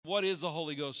what is a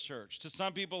Holy Ghost church? To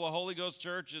some people, a Holy Ghost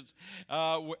church is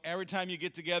every time you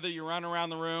get together, you run around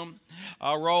the room,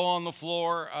 roll on the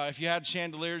floor. If you had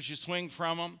chandeliers, you swing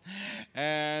from them.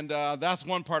 And that's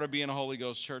one part of being a Holy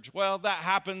Ghost church. Well, that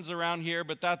happens around here,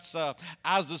 but that's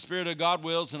as the Spirit of God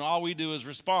wills, and all we do is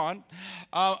respond.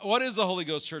 What is a Holy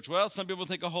Ghost church? Well, some people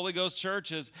think a Holy Ghost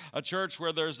church is a church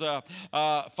where there's 5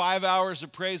 hours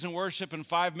of praise and worship and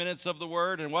 5 minutes of the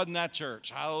Word, and wasn't that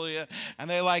church? Hallelujah. And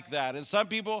they like that. And some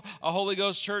people, a Holy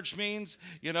Ghost church means,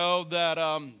 that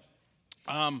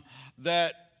I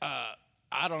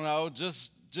don't know,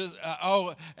 just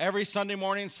every Sunday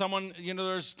morning someone,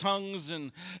 there's tongues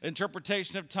and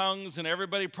interpretation of tongues, and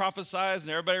everybody prophesies,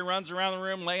 and everybody runs around the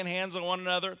room laying hands on one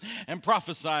another and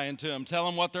prophesying to them,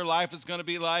 telling them what their life is going to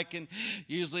be like, and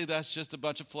usually that's just a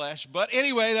bunch of flesh. But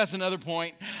anyway, that's another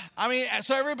point.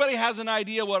 So everybody has an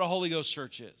idea what a Holy Ghost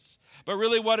church is. But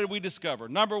really, what did we discover?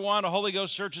 Number one, a Holy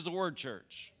Ghost church is a word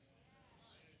church.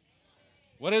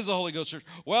 What is a Holy Ghost church?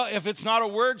 Well, if it's not a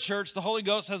word church, the Holy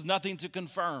Ghost has nothing to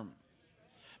confirm.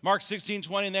 Mark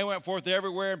 16:20, and they went forth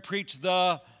everywhere and preached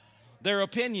their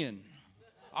opinion.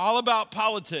 All about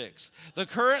politics. The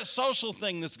current social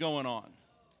thing that's going on.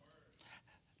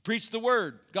 Preach the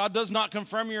word. God does not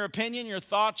confirm your opinion, your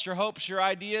thoughts, your hopes, your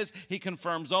ideas. He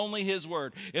confirms only his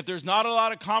word. If there's not a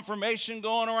lot of confirmation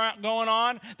going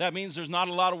on, that means there's not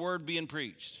a lot of word being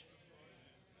preached.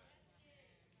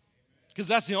 Because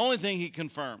that's the only thing he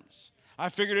confirms. I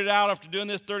figured it out after doing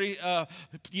this 30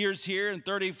 years here and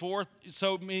 34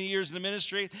 so many years in the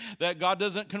ministry, that God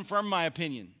doesn't confirm my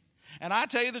opinion. And I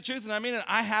tell you the truth, and I mean it,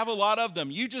 I have a lot of them.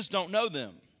 You just don't know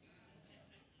them.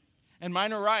 And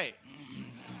mine are right.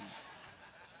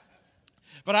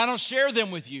 But I don't share them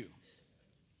with you.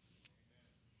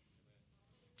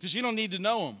 Because you don't need to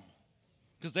know them.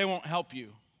 Because they won't help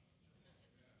you.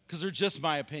 Because they're just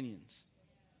my opinions.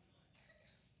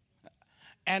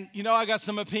 And, I got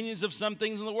some opinions of some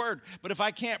things in the Word. But if I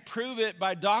can't prove it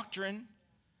by doctrine,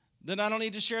 then I don't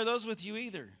need to share those with you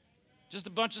either. Just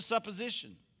a bunch of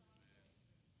supposition.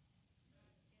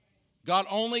 God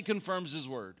only confirms his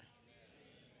Word.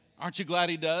 Aren't you glad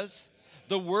he does?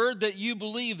 The word that you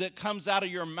believe that comes out of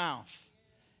your mouth,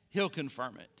 he'll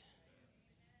confirm it.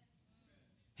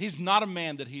 He's not a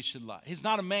man that he should lie. He's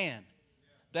not a man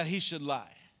that he should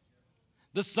lie.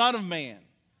 The Son of Man.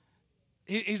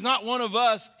 He's not one of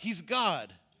us. He's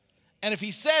God. And if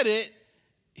he said it,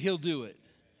 he'll do it.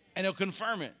 And he'll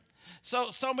confirm it.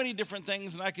 So many different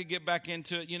things, and I could get back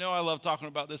into it. I love talking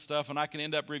about this stuff, and I can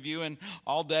end up reviewing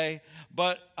all day.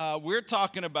 But we're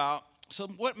talking about, so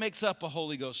what makes up a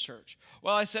Holy Ghost church?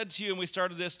 Well, I said to you, and we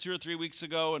started this 2 or 3 weeks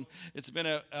ago, and it's been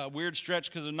a weird stretch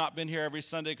because I've not been here every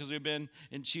Sunday because we've been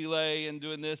in Chile and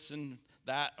doing this and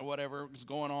that or whatever is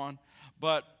going on.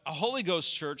 But a Holy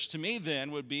Ghost church, to me then,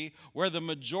 would be where the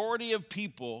majority of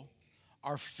people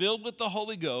are filled with the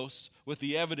Holy Ghost with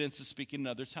the evidence of speaking in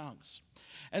other tongues.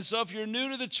 And so if you're new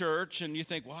to the church and you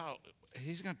think, wow,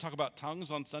 he's going to talk about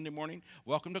tongues on Sunday morning,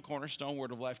 welcome to Cornerstone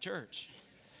Word of Life Church.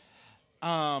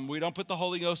 We don't put the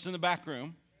Holy Ghost in the back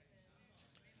room.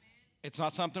 It's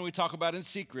not something we talk about in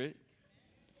secret.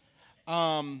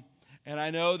 And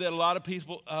I know that a lot of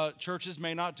people, churches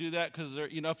may not do that because,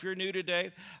 if you're new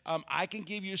today, I can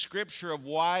give you scripture of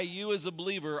why you as a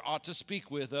believer ought to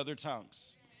speak with other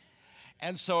tongues.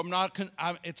 And so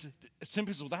it's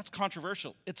simply, well, that's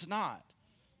controversial. It's not.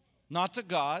 Not to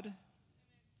God.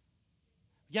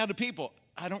 Yeah, to people.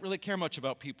 I don't really care much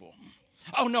about people.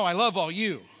 Oh, no, I love all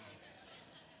you.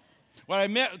 What I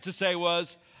meant to say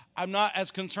was, I'm not as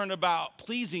concerned about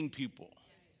pleasing people.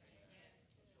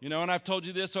 And I've told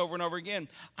you this over and over again.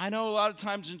 I know a lot of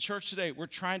times in church today, we're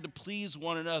trying to please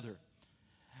one another.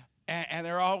 And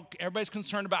everybody's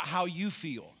concerned about how you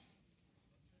feel.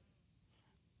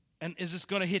 And is this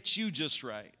going to hit you just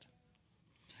right?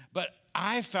 But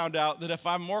I found out that if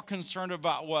I'm more concerned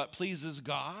about what pleases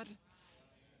God,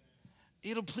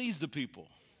 it'll please the people.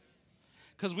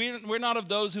 Because we're not of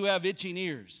those who have itching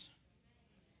ears.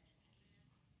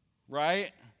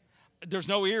 Right? There's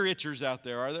no ear itchers out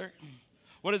there, are there?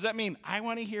 What does that mean? I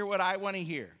want to hear what I want to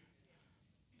hear.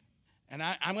 And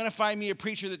I'm going to find me a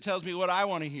preacher that tells me what I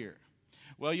want to hear.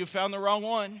 Well, you found the wrong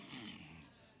one.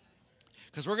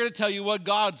 Because we're going to tell you what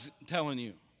God's telling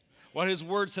you. What his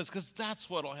word says, because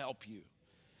that's what will help you.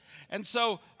 And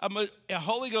so a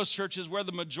Holy Ghost church is where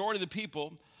the majority of the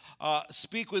people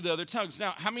speak with other tongues.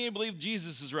 Now, how many of you believe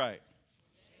Jesus is right?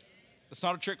 It's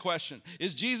not a trick question.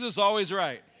 Is Jesus always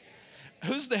right?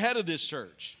 Who's the head of this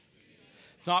church?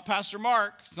 It's not Pastor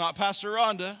Mark. It's not Pastor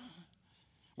Rhonda.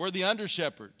 We're the under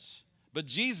shepherds. But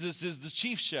Jesus is the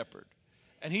chief shepherd.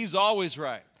 And he's always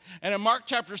right. And in Mark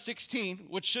chapter 16,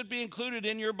 which should be included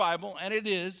in your Bible, and it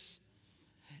is,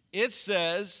 it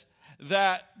says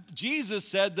that Jesus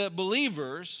said that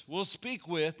believers will speak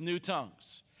with new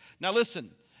tongues. Now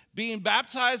listen, being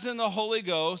baptized in the Holy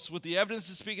Ghost with the evidence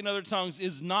of speaking other tongues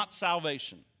is not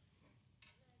salvation.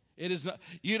 It is not.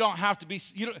 You don't have to be.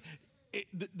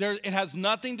 It has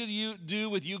nothing to do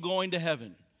with you going to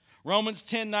heaven. Romans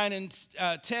 10:9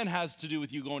 and 10 has to do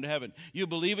with you going to heaven. You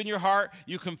believe in your heart,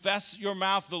 you confess your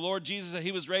mouth the Lord Jesus that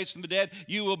he was raised from the dead,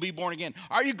 you will be born again.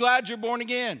 Are you glad you're born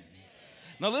again?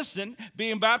 Now listen,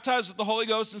 being baptized with the Holy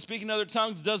Ghost and speaking other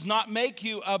tongues does not make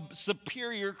you a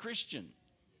superior Christian.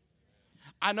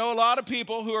 I know a lot of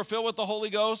people who are filled with the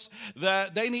Holy Ghost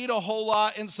that they need a whole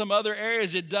lot in some other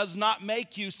areas. It does not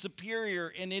make you superior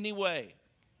in any way.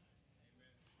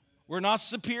 We're not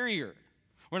superior.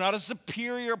 We're not a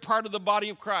superior part of the body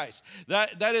of Christ.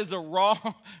 That is a wrong,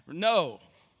 no.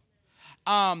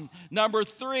 Number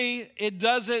 3, it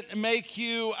doesn't make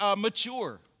you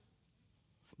mature.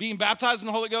 Being baptized in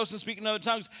the Holy Ghost and speaking in other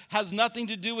tongues has nothing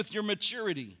to do with your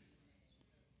maturity.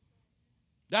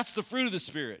 That's the fruit of the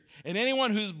Spirit. And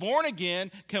anyone who's born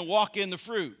again can walk in the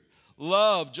fruit.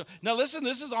 Love, joy. Now listen,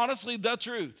 this is honestly the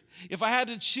truth. If I had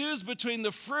to choose between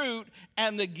the fruit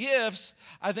and the gifts,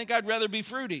 I think I'd rather be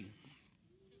fruity.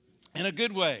 In a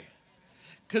good way.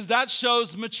 Because that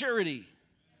shows maturity.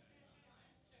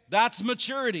 That's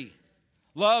maturity.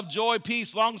 Love, joy,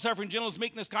 peace, long-suffering, gentleness,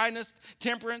 meekness, kindness,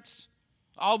 temperance.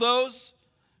 All those,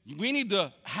 we need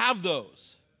to have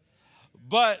those.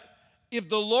 But if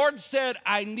the Lord said,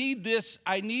 I need this,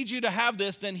 I need you to have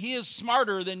this, then he is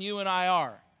smarter than you and I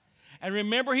are. And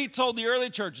remember, he told the early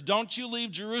church, don't you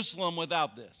leave Jerusalem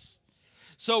without this.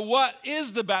 So what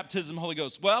is the baptism of the Holy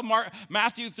Ghost? Well,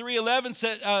 Matthew 3:11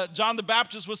 said, John the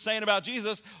Baptist was saying about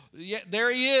Jesus,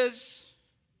 there he is.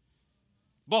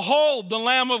 Behold, the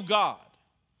Lamb of God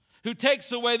who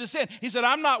takes away the sin. He said,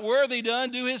 I'm not worthy to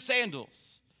undo his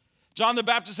sandals. John the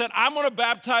Baptist said, I'm going to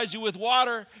baptize you with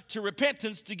water to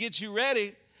repentance to get you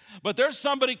ready, but there's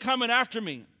somebody coming after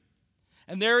me.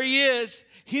 And there he is.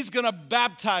 He's going to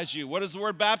baptize you. What is the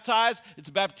word baptize? It's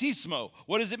baptismo.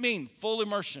 What does it mean? Full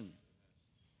immersion.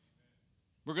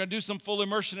 We're going to do some full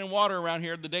immersion in water around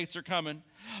here. The dates are coming.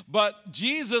 But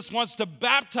Jesus wants to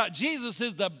baptize. Jesus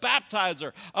is the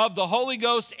baptizer of the Holy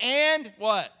Ghost and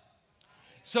what?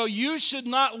 So you should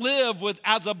not live with,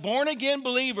 as a born-again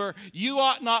believer, you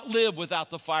ought not live without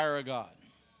the fire of God.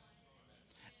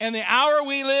 And the hour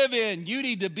we live in, you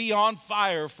need to be on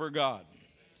fire for God.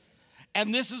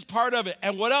 And this is part of it.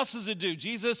 And what else does it do?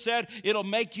 Jesus said it'll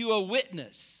make you a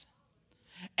witness.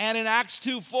 And in Acts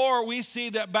 2:4, we see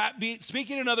that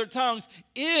speaking in other tongues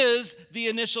is the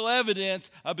initial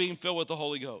evidence of being filled with the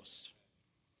Holy Ghost.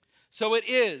 So it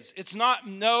is. It's not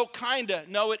no, kinda.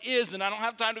 No, it is. And I don't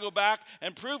have time to go back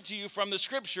and prove to you from the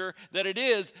scripture that it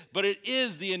is, but it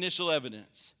is the initial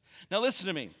evidence. Now listen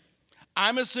to me.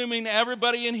 I'm assuming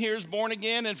everybody in here is born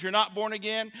again, and if you're not born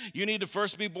again, you need to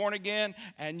first be born again,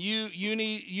 and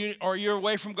you're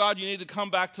away from God, you need to come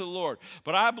back to the Lord.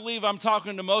 But I believe I'm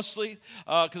talking to mostly,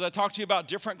 because I talked to you about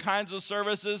different kinds of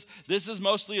services. This is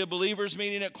mostly a believers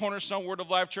meeting at Cornerstone Word of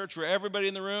Life Church, where everybody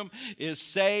in the room is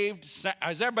saved.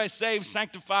 Is everybody saved,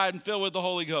 sanctified, and filled with the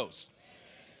Holy Ghost?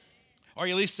 Are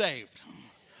you at least saved?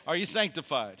 Are you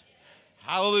sanctified?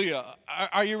 Hallelujah.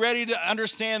 Are you ready to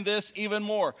understand this even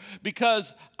more?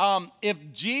 Because if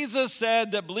Jesus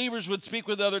said that believers would speak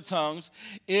with other tongues,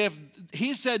 if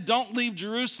he said don't leave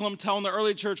Jerusalem telling the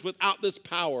early church without this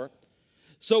power,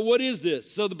 so what is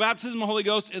this? So the baptism of the Holy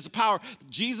Ghost is a power.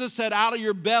 Jesus said out of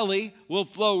your belly will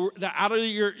flow, out of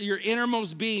your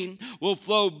innermost being will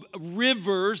flow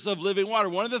rivers of living water.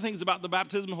 One of the things about the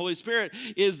baptism of the Holy Spirit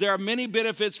is there are many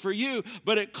benefits for you,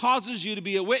 but it causes you to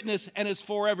be a witness, and it's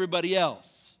for everybody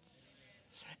else.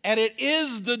 And it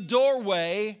is the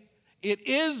doorway. It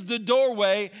is the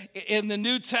doorway in the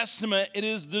New Testament. It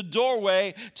is the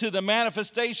doorway to the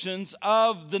manifestations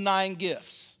of the 9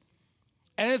 gifts.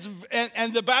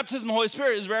 And the baptism of the Holy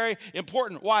Spirit is very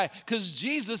important. Why? Because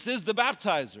Jesus is the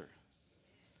baptizer.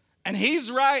 And he's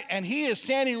right, and he is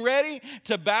standing ready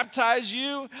to baptize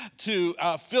you, to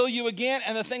fill you again.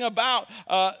 And the thing about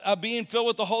being filled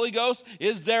with the Holy Ghost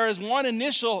is there is one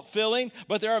initial filling,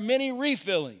 but there are many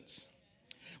refillings.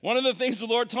 One of the things the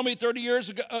Lord told me 30 years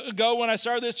ago when I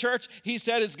started this church, he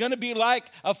said it's going to be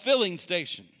like a filling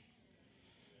station.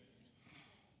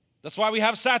 That's why we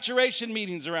have saturation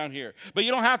meetings around here. But you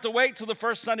don't have to wait till the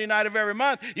first Sunday night of every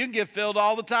month. You can get filled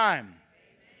all the time.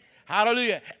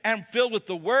 Hallelujah. And filled with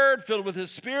the word, filled with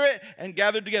his spirit, and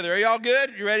gathered together. Are y'all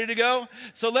good? You ready to go?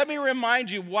 So let me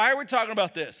remind you why we're talking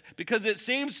about this. Because it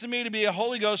seems to me to be a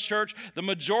Holy Ghost church, the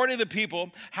majority of the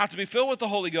people have to be filled with the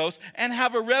Holy Ghost and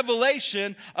have a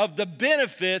revelation of the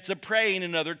benefits of praying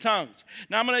in other tongues.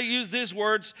 Now I'm going to use these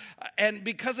words, and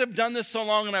because I've done this so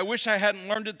long, and I wish I hadn't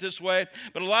learned it this way,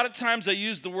 but a lot of times I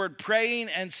use the word praying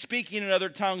and speaking in other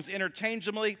tongues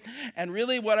interchangeably. And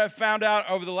really what I've found out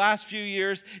over the last few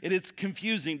years, it's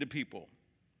confusing to people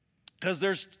because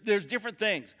there's different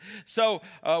things. So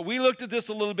we looked at this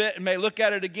a little bit and may look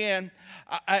at it again.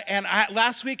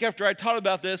 Last week after I taught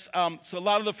about this, so a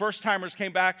lot of the first timers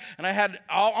came back, and I had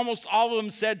almost all of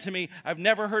them said to me, "I've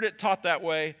never heard it taught that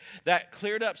way." That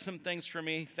cleared up some things for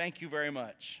me. Thank you very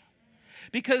much.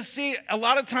 Because see, a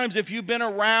lot of times if you've been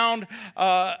around,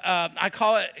 I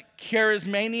call it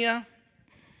charismania,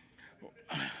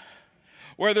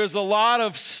 where there's a lot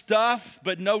of stuff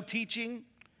but no teaching.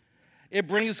 It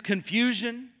brings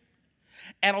confusion.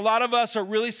 And a lot of us are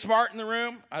really smart in the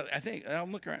room. I think,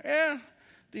 I'm looking around. Yeah,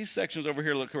 these sections over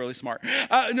here look really smart.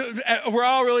 We're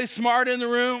all really smart in the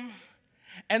room.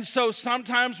 And so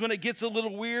sometimes when it gets a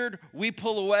little weird, we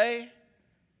pull away.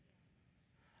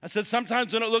 I said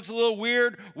sometimes when it looks a little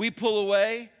weird, we pull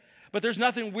away. But there's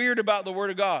nothing weird about the Word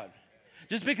of God.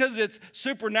 Just because it's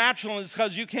supernatural and it's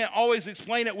because you can't always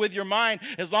explain it with your mind,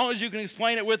 as long as you can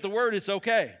explain it with the word, it's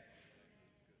okay.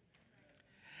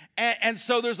 And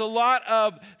so there's a lot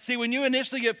of, see, when you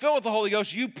initially get filled with the Holy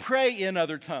Ghost, you pray in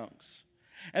other tongues.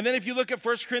 And then if you look at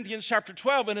 1 Corinthians chapter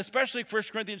 12, and especially 1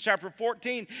 Corinthians chapter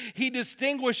 14, he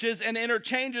distinguishes and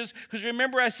interchanges, because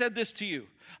remember I said this to you.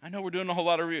 I know we're doing a whole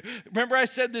lot of review. Remember I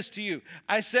said this to you.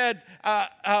 I said,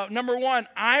 number one,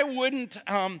 I wouldn't,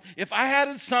 if I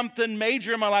had something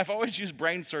major in my life, I always use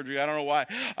brain surgery. I don't know why.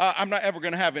 I'm not ever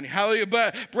going to have any. Hallelujah.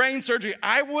 But brain surgery,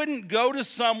 I wouldn't go to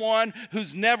someone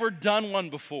who's never done one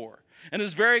before and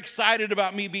is very excited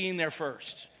about me being there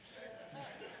first.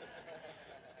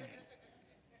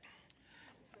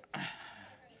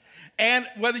 And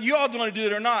whether you all want to do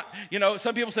it or not, you know,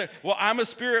 some people say, well, I'm a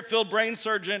spirit-filled brain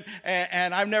surgeon,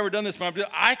 and I've never done this, but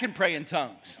I can pray in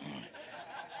tongues.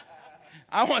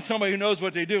 I want somebody who knows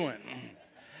what they're doing.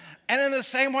 And in the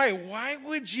same way, why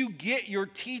would you get your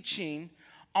teaching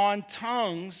on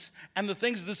tongues and the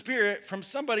things of the Spirit from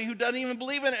somebody who doesn't even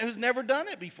believe in it, who's never done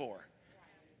it before?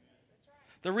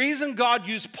 The reason God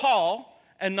used Paul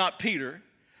and not Peter,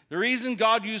 the reason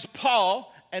God used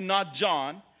Paul and not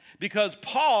John, because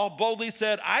Paul boldly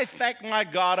said, I thank my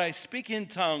God I speak in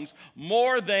tongues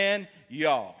more than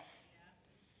y'all.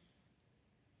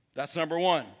 That's number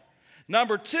one.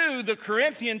 Number two, the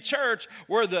Corinthian church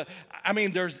were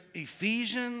there's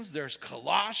Ephesians, there's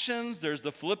Colossians, there's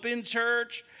the Philippian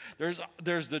church,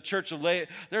 there's the church of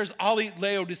there's all the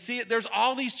Laodicea, there's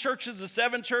all these churches, the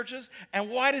 7 churches. And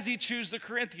why does he choose the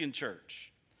Corinthian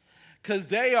church? Because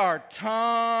they are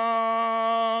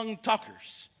tongue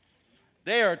talkers.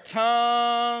 They are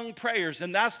tongue prayers,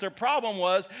 and that's their problem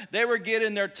was they were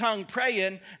getting their tongue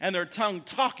praying and their tongue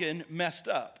talking messed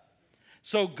up.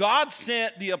 So God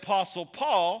sent the Apostle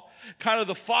Paul, kind of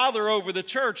the father over the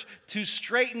church, to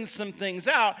straighten some things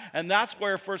out, and that's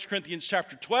where 1 Corinthians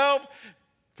chapter 12,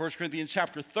 1 Corinthians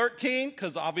chapter 13,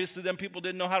 because obviously them people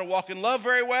didn't know how to walk in love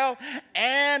very well,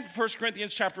 and 1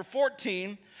 Corinthians chapter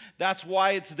 14, that's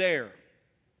why it's there.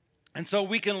 And so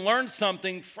we can learn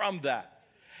something from that.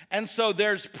 And so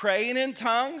there's praying in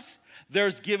tongues,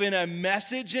 there's giving a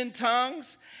message in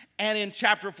tongues, and in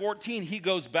chapter 14, he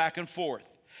goes back and forth.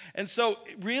 And so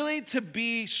really to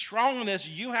be strong in this,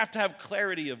 you have to have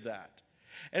clarity of that.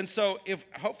 And so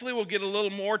hopefully we'll get a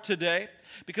little more today,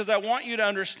 because I want you to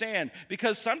understand,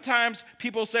 because sometimes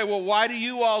people say, well, why do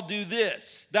you all do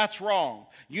this? That's wrong.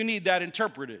 You need that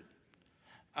interpreted.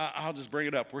 I'll just bring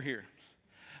it up. We're here.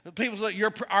 People say,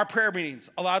 our prayer meetings.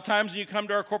 A lot of times when you come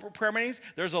to our corporate prayer meetings,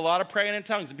 there's a lot of praying in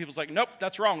tongues. And people's like, nope,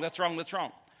 that's wrong, that's wrong, that's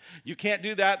wrong. You can't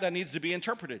do that. That needs to be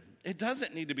interpreted. It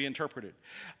doesn't need to be interpreted.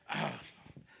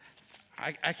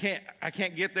 I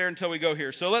can't get there until we go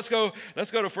here. So let's go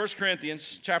to 1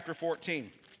 Corinthians chapter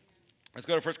 14. Let's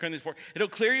go to 1 Corinthians 4. It'll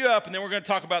clear you up, and then we're going to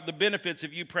talk about the benefits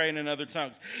of you praying in other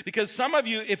tongues. Because some of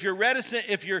you, if you're reticent,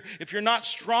 if you're not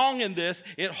strong in this,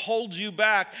 it holds you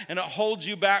back, and it holds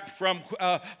you back from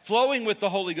flowing with the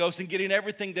Holy Ghost and getting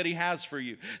everything that he has for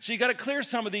you. So you got to clear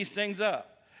some of these things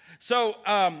up. So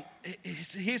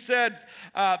he said,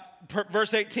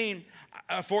 verse 14,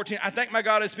 I thank my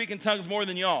God I speak in tongues more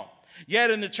than y'all. Yet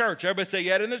in the church. Everybody say,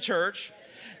 yet in the church.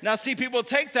 Now, see, people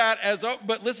take that as,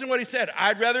 but listen to what he said.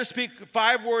 I'd rather speak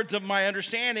 5 words of my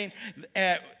understanding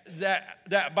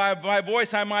that by my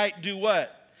voice I might do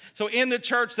what? So in the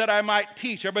church that I might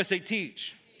teach. Everybody say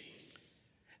teach.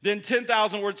 Then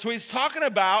 10,000 words. So he's talking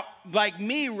about, like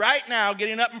me right now,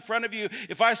 getting up in front of you.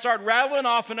 If I start rattling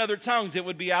off in other tongues, it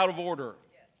would be out of order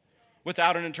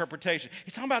without an interpretation.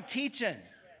 He's talking about teaching.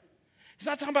 He's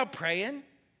not talking about praying.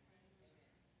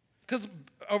 Because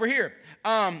over here,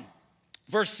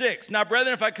 verse 6. Now,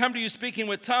 brethren, if I come to you speaking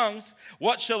with tongues,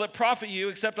 what shall it profit you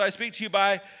except I speak to you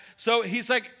by... So he's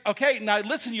like, okay, now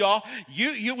listen, y'all.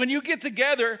 You when you get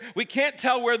together, we can't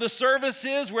tell where the service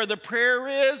is, where the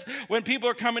prayer is, when people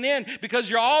are coming in, because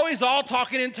you're always all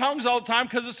talking in tongues all the time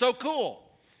because it's so cool.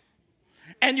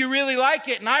 And you really like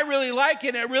it, and I really like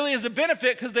it, and it really is a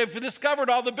benefit because they've discovered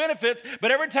all the benefits.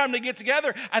 But every time they get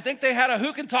together, I think they had a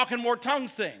who can talk in more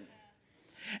tongues thing.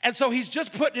 And so he's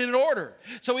just putting it in order.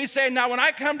 So he's saying, now when I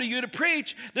come to you to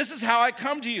preach, this is how I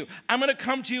come to you. I'm going to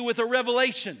come to you with a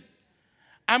revelation.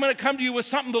 I'm going to come to you with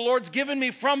something the Lord's given me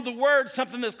from the Word,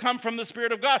 something that's come from the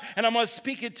Spirit of God, and I'm going to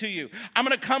speak it to you. I'm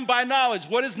going to come by knowledge.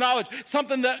 What is knowledge?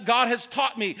 Something that God has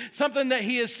taught me, something that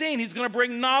He has seen. He's going to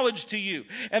bring knowledge to you.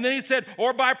 And then he said,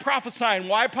 or by prophesying.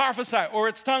 Why prophesy? Or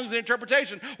it's tongues and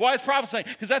interpretation. Why is prophesying?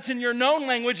 Because that's in your known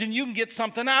language and you can get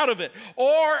something out of it.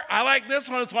 Or, I like this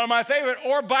one, it's one of my favorite,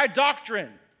 or by doctrine.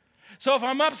 So if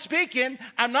I'm up speaking,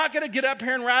 I'm not going to get up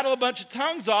here and rattle a bunch of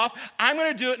tongues off. I'm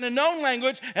going to do it in a known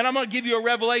language, and I'm going to give you a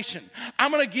revelation. I'm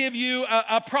going to give you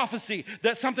a prophecy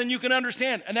that's something you can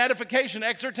understand, an edification,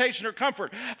 exhortation, or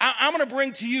comfort. I'm going to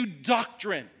bring to you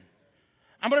doctrine.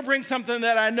 I'm going to bring something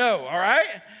that I know, all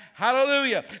right?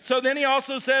 Hallelujah. So then he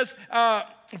also says,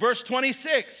 verse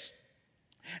 26,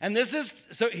 and this is,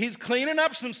 so he's cleaning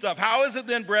up some stuff. How is it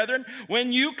then, brethren,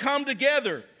 when you come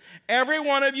together? Every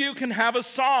one of you can have a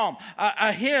psalm,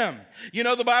 a hymn. You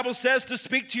know, the Bible says to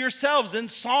speak to yourselves in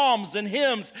psalms and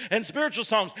hymns and spiritual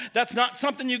songs. That's not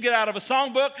something you get out of a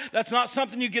songbook. That's not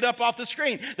something you get up off the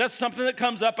screen. That's something that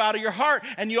comes up out of your heart.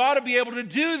 And you ought to be able to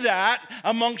do that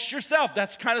amongst yourself.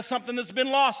 That's kind of something that's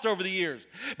been lost over the years.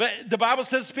 But the Bible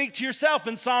says speak to yourself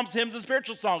in psalms, hymns, and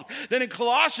spiritual songs. Then in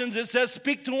Colossians, it says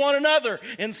speak to one another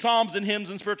in psalms and hymns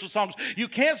and spiritual songs. You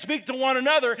can't speak to one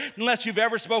another unless you've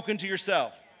ever spoken to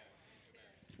yourself.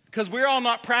 Because we're all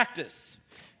not practiced.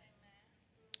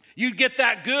 You get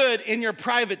that good in your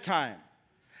private time.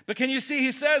 But can you see,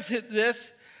 he says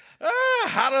this,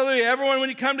 hallelujah, everyone when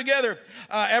you come together,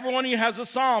 every one of you has a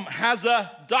psalm, has a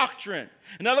doctrine.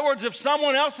 In other words, if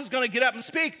someone else is going to get up and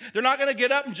speak, they're not going to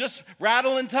get up and just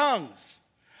rattle in tongues.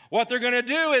 What they're going to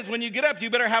do is when you get up, you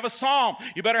better have a psalm.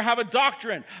 You better have a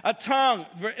doctrine, a tongue.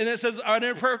 And it says an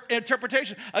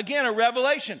interpretation. Again, a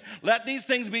revelation. Let these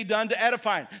things be done to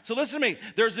edifying. So listen to me.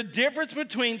 There's a difference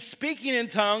between speaking in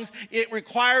tongues. It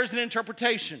requires an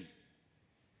interpretation.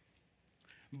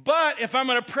 But if I'm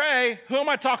going to pray, who am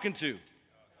I talking to?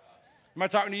 Am I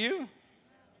talking to you?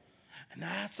 And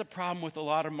that's the problem with a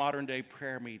lot of modern day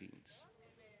prayer meetings.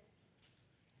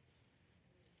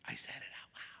 I said it.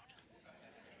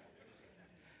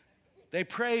 They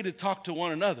pray to talk to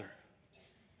one another.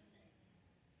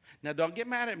 Now, don't get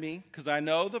mad at me, because I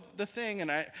know the thing, and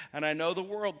I know the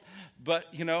world. But,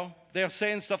 you know, they're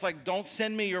saying stuff like, don't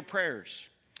send me your prayers.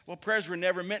 Well, prayers were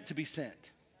never meant to be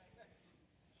sent.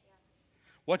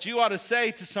 What you ought to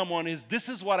say to someone is, this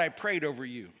is what I prayed over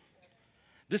you.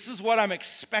 This is what I'm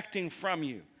expecting from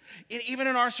you. Even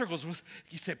in our circles,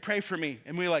 you say, pray for me.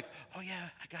 And we're like, oh, yeah,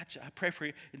 I got you. I pray for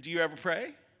you. And do you ever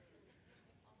pray?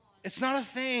 It's not a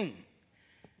thing.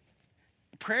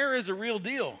 Prayer is a real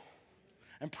deal.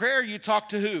 And prayer, you talk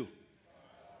to who?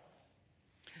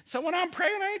 So when I'm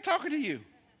praying, I ain't talking to you.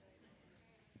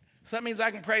 So that means I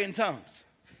can pray in tongues.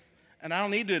 And I don't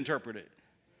need to interpret it.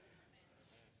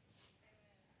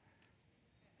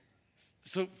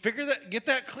 So get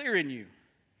that clear in you.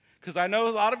 Because I know a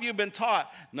lot of you have been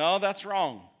taught, no, that's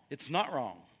wrong. It's not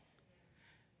wrong.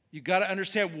 You got to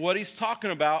understand what he's talking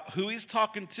about, who he's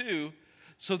talking to,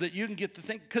 so that you can get the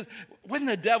thing. Because wouldn't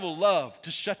the devil love to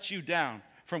shut you down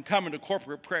from coming to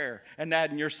corporate prayer and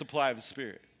adding your supply of the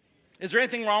Spirit? Is there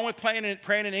anything wrong with praying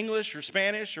in English or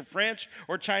Spanish or French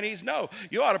or Chinese? No,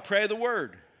 you ought to pray the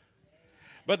word.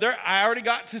 But I already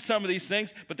got to some of these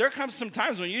things, but there comes some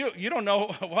times when you don't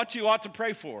know what you ought to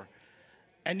pray for.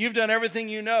 And you've done everything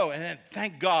you know, and then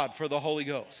thank God for the Holy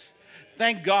Ghost.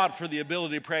 Thank God for the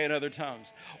ability to pray in other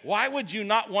tongues. Why would you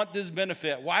not want this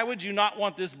benefit? Why would you not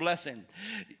want this blessing?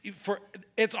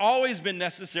 It's always been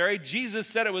necessary. Jesus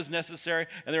said it was necessary,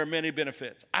 and there are many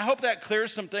benefits. I hope that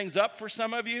clears some things up for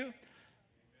some of you.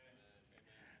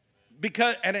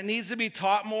 And it needs to be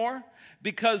taught more,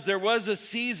 because there was a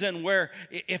season where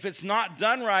if it's not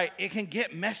done right, it can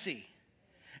get messy.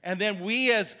 And then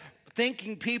we as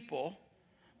thinking people,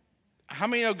 How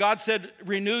many know God said,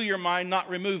 renew your mind, not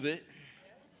remove it?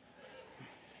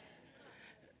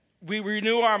 We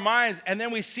renew our minds, and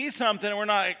then we see something, and we're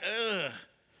not like, ugh.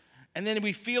 And then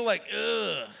we feel like,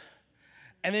 ugh.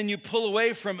 And then you pull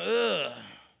away from, ugh.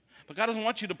 But God doesn't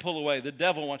want you to pull away. The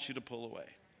devil wants you to pull away.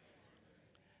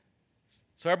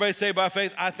 So everybody say by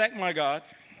faith, I thank my God.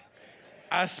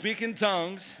 I speak in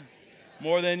tongues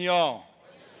more than y'all.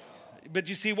 But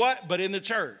you see what? But in the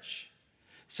church.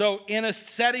 So in a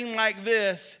setting like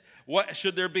this, what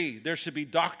should there be? There should be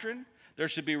doctrine. There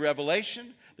should be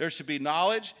revelation. There should be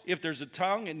knowledge. If there's a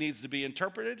tongue, it needs to be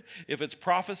interpreted. If it's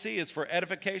prophecy, it's for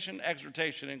edification,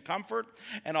 exhortation, and comfort.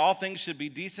 And all things should be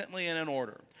decently and in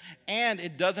order. And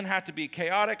it doesn't have to be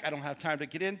chaotic. I don't have time to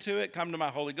get into it. Come to my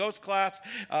Holy Ghost class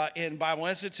in Bible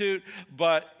Institute.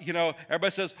 But,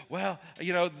 everybody says, well,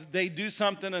 they do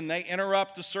something and they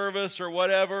interrupt the service or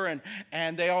whatever.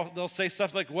 And they'll say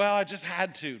stuff like, well, I just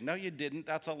had to. No, you didn't.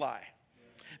 That's a lie.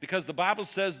 Because the Bible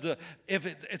says if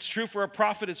it's true for a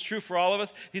prophet, it's true for all of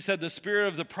us. He said the spirit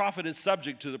of the prophet is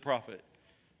subject to the prophet.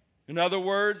 In other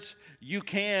words, you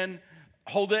can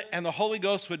hold it and the Holy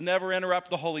Ghost would never interrupt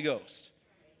the Holy Ghost.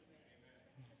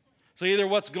 So either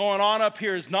what's going on up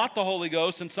here is not the Holy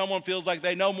Ghost and someone feels like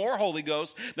they know more Holy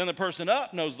Ghost than the person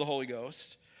up knows the Holy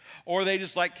Ghost, or they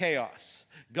just like chaos.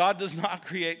 God does not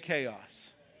create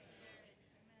chaos.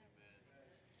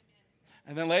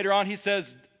 And then later on he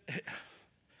says...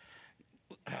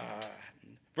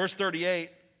 verse 38,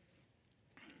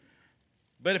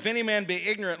 but if any man be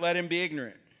ignorant, let him be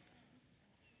ignorant.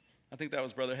 I think that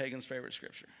was Brother Hagin's favorite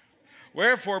scripture.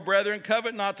 Wherefore, brethren,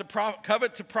 covet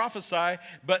to prophesy,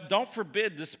 but don't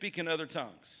forbid to speak in other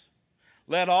tongues.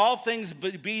 Let all things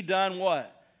be done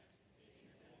what?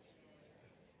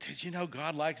 Did you know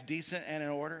God likes decent and in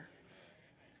order?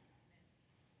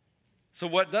 So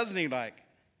what doesn't he like?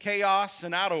 Chaos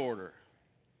and out of order.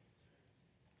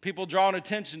 People drawing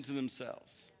attention to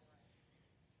themselves.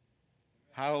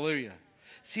 Hallelujah.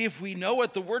 See, if we know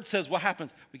what the word says, what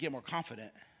happens? We get more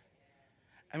confident.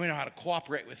 And we know how to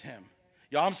cooperate with him.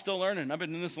 Y'all, I'm still learning. I've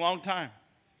been in this a long time.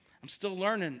 I'm still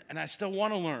learning, and I still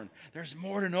want to learn. There's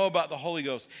more to know about the Holy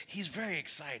Ghost. He's very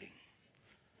exciting.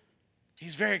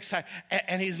 He's very exciting.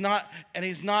 And he's not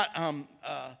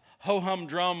ho-hum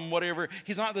drum, whatever.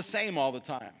 He's not the same all the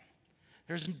time.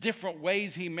 There's different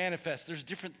ways he manifests. There's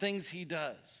different things he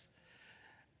does.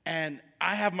 And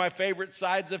I have my favorite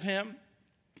sides of him.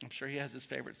 I'm sure he has his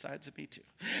favorite sides of me too.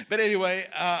 But anyway,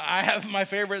 I have my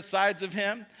favorite sides of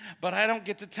him. But I don't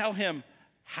get to tell him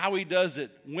how he does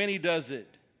it, when he does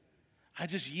it. I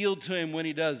just yield to him when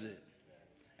he does it.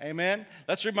 Amen?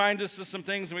 Let's remind us of some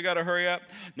things, and we got to hurry up.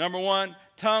 Number one,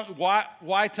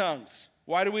 why tongues?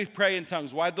 Why do we pray in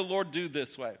tongues? Why did the Lord do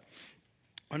this way?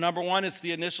 Well, number one, it's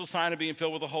the initial sign of being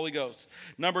filled with the Holy Ghost.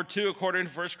 Number two, according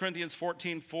to 1 Corinthians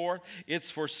 14:4, it's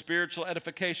for spiritual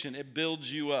edification. It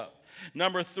builds you up.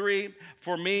 Number three,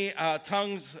 for me,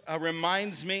 tongues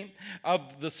reminds me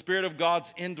of the Spirit of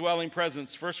God's indwelling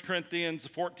presence. 1 Corinthians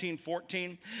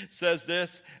 14:14 says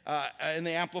this in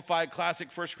the Amplified Classic.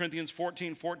 1 Corinthians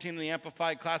 14:14 in the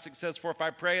Amplified Classic says, for if I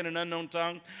pray in an unknown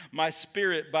tongue, my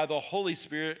spirit by the Holy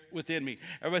Spirit within me.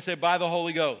 Everybody say, by the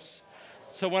Holy Ghost.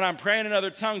 So when I'm praying in other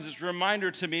tongues, it's a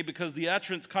reminder to me because the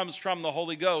utterance comes from the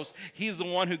Holy Ghost. He's the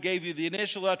one who gave you the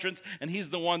initial utterance, and he's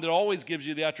the one that always gives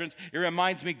you the utterance. It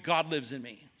reminds me God lives in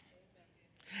me.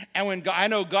 And when I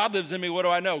know God lives in me, what do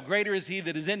I know? Greater is he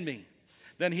that is in me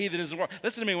than he that is in the world.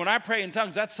 Listen to me, when I pray in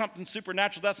tongues, that's something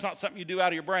supernatural. That's not something you do out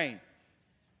of your brain.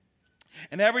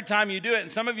 And every time you do it,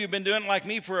 and some of you have been doing it like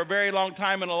me for a very long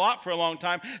time and a lot for a long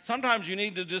time, sometimes you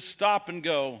need to just stop and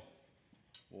go,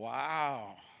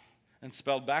 wow. And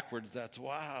spelled backwards, that's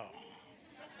wow.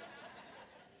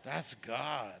 That's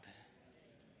God.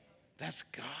 That's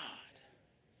God.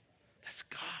 That's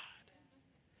God.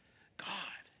 God,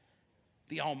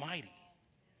 the Almighty.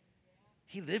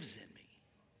 He lives in me.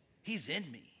 He's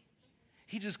in me.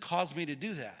 He just caused me to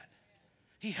do that.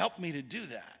 He helped me to do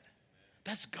that.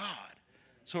 That's God.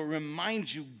 So it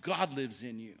reminds you God lives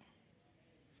in you.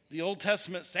 The Old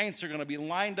Testament saints are going to be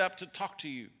lined up to talk to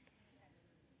you,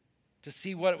 to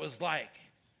see what it was like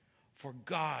for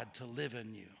God to live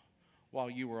in you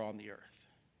while you were on the earth.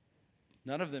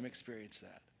 None of them experienced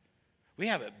that. We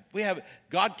have it.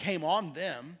 God came on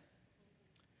them.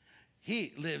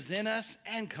 He lives in us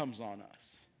and comes on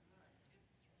us.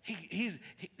 His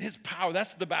power,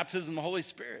 that's the baptism of the Holy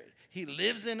Spirit. He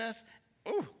lives in us.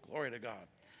 Oh, glory to God.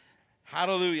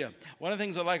 Hallelujah. One of the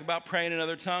things I like about praying in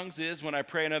other tongues is when I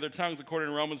pray in other tongues, according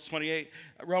to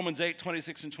Romans 8,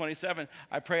 26 and 27,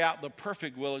 I pray out the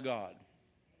perfect will of God.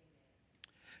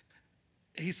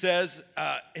 He says,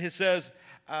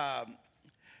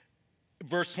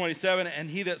 Verse 27, and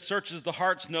he that searches the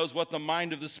hearts knows what the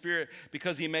mind of the Spirit,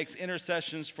 because he makes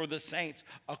intercessions for the saints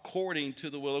according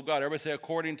to the will of God. Everybody say,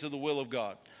 according to the will of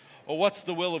God. Well, what's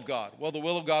the will of God? Well, the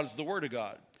will of God is the Word of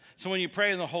God. So when you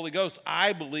pray in the Holy Ghost,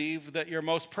 I believe that you're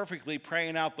most perfectly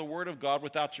praying out the Word of God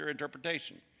without your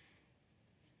interpretation.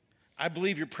 I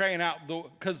believe you're praying out,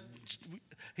 because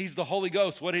he's the Holy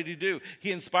Ghost. What did he do?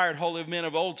 He inspired holy men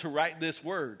of old to write this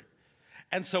Word.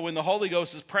 And so when the Holy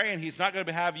Ghost is praying, he's not going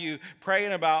to have you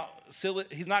praying about silly,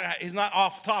 he's not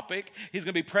off topic. He's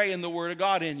going to be praying the Word of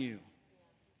God in you.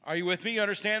 Are you with me? You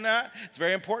understand that? It's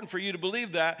very important for you to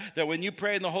believe that when you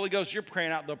pray in the Holy Ghost, you're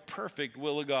praying out the perfect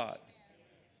will of God.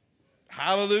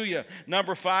 Hallelujah.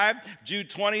 Number 5, Jude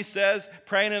 20 says,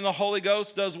 praying in the Holy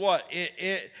Ghost does what?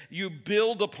 You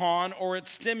build upon, or it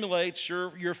stimulates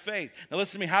your faith. Now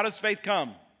listen to me. How does faith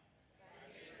come?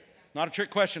 Not a trick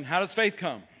question. How does faith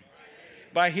come?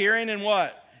 By hearing and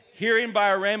what? Hearing by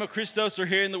a rhema Christos, or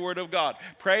hearing the Word of God.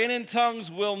 Praying in tongues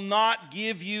will not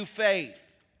give you faith.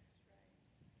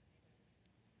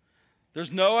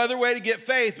 There's no other way to get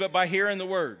faith but by hearing the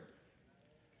Word.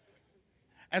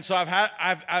 And so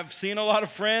I've seen a lot of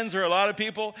friends or a lot of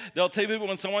people, they'll tell people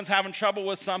when someone's having trouble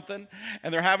with something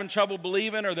and they're having trouble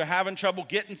believing or they're having trouble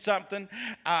getting something,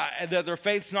 and that their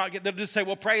faith's not getting, they'll just say,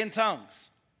 well, pray in tongues.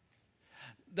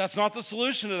 That's not the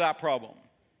solution to that problem.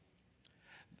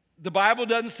 The Bible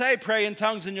doesn't say pray in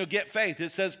tongues and you'll get faith. It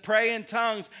says pray in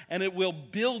tongues and it will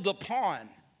build upon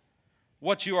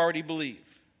what you already believe.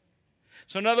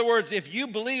 So in other words, if you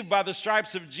believe by the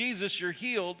stripes of Jesus you're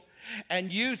healed,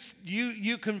 and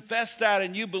you confess that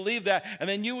and you believe that, and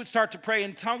then you would start to pray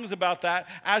in tongues about that,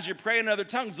 as you're praying in other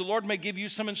tongues, the Lord may give you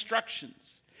some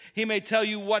instructions. He may tell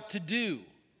you what to do.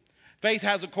 Faith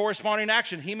has a corresponding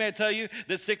action. He may tell you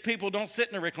that sick people don't sit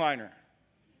in a recliner.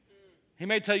 He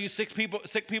may tell you sick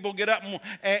people get up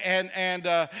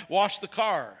and wash the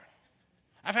car.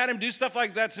 I've had him do stuff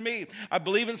like that to me. I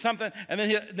believe in something,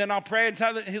 and then I'll pray and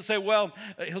tell him,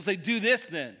 he'll say, do this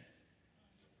then.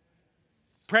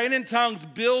 Praying in tongues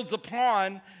builds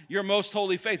upon your most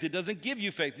holy faith. It doesn't give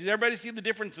you faith. Does everybody see the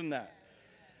difference in that?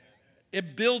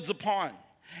 It builds upon.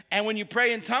 And when you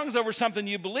pray in tongues over something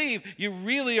you believe, you're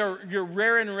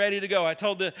raring and ready to go. I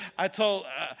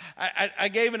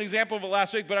gave an example of it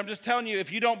last week, but I'm just telling you,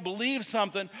 if you don't believe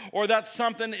something or that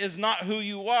something is not who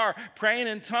you are, praying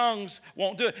in tongues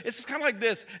won't do it. It's just kind of like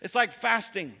this. It's like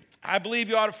fasting. I believe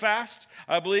you ought to fast.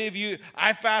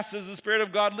 I fast as the Spirit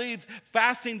of God leads.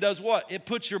 Fasting does what? It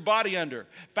puts your body under.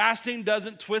 Fasting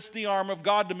doesn't twist the arm of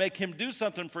God to make him do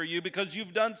something for you because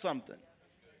you've done something.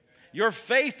 Your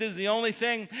faith is the only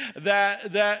thing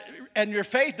and your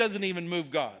faith doesn't even move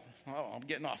God. Oh, I'm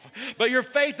getting off. But your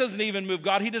faith doesn't even move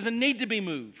God. He doesn't need to be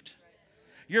moved.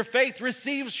 Your faith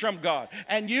receives from God.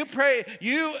 And you pray,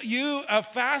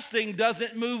 fasting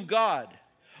doesn't move God.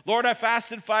 Lord, I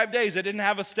fasted 5 days. I didn't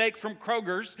have a steak from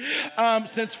Kroger's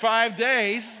since 5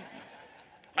 days.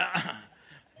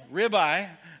 Ribeye.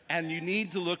 And you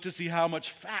need to look to see how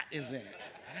much fat is in it.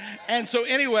 And so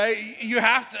anyway, you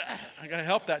have to, I got to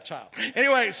help that child.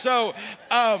 Anyway, so,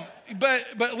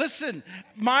 but listen,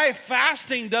 my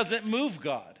fasting doesn't move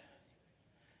God.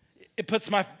 It puts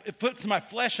my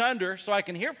flesh under so I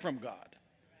can hear from God.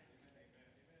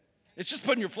 It's just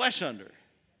putting your flesh under.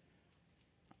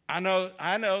 I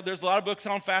know there's a lot of books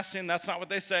on fasting. That's not what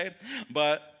they say,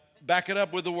 but back it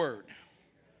up with the Word.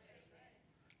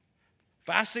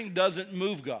 Fasting doesn't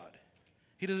move God.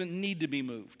 He doesn't need to be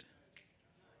moved.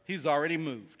 He's already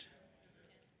moved.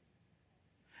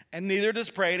 And neither does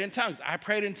praying in tongues. I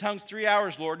prayed in tongues 3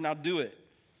 hours, Lord, now do it.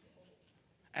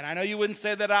 And I know you wouldn't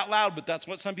say that out loud, but that's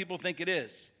what some people think it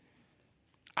is.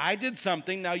 I did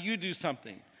something, now you do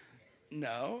something.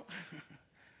 No.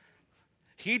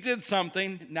 He did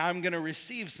something, now I'm going to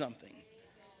receive something.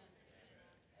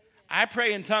 I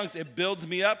pray in tongues, it builds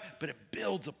me up, but it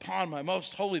builds upon my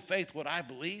most holy faith what I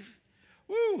believe.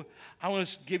 Woo! I want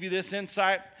to give you this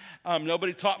insight.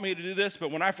 Nobody taught me to do this,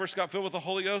 but when I first got filled with the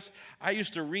Holy Ghost, I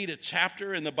used to read a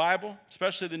chapter in the Bible,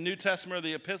 especially the New Testament or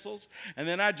the epistles, and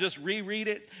then I'd just reread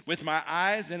it with my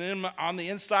eyes, and on the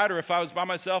inside, or if I was by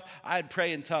myself, I'd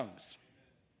pray in tongues.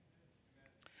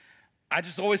 I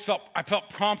felt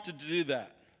prompted to do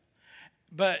that.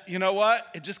 But you know what?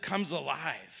 It just comes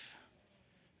alive.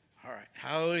 All right,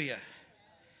 hallelujah.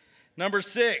 Number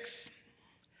 6.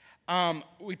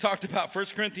 We talked about 1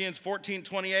 Corinthians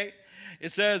 14:28.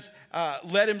 It says,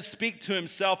 let him speak to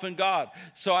himself and God.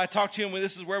 So I talked to him when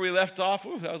this is where we left off.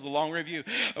 Ooh, that was a long review.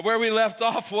 Where we left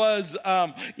off was,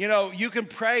 you can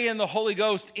pray in the Holy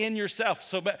Ghost in yourself.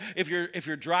 So if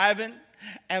you're driving,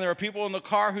 and there are people in the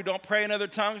car who don't pray in other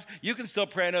tongues, you can still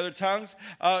pray in other tongues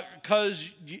because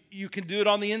you can do it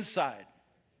on the inside.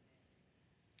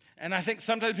 And I think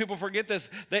sometimes people forget this,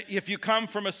 that if you come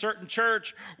from a certain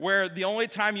church where the only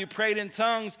time you prayed in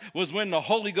tongues was when the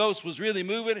Holy Ghost was really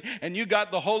moving and you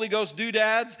got the Holy Ghost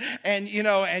doodads and you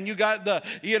got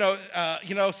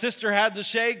the, sister had the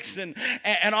shakes and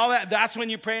all that, that's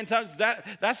when you pray in tongues.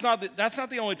 That's not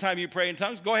the only time you pray in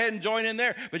tongues. Go ahead and join in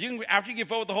there. But after you get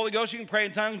filled with the Holy Ghost, you can pray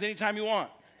in tongues anytime you want.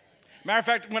 Matter of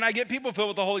fact, when I get people filled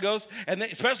with the Holy Ghost, and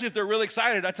especially if they're really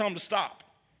excited, I tell them to stop.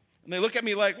 And they look at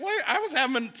me like, wait, I was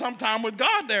having some time with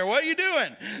God there. What are you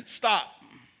doing? Stop.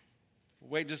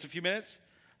 Wait just a few minutes.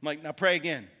 I'm like, now pray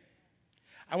again.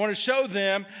 I want to show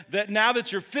them that now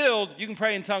that you're filled, you can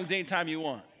pray in tongues anytime you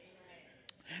want.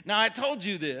 Now, I told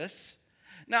you this.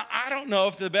 Now, I don't know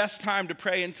if the best time to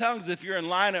pray in tongues, if you're in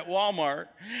line at Walmart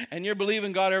and you're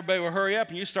believing God, everybody will hurry up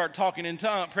and you start talking in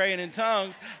tongues, praying in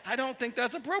tongues, I don't think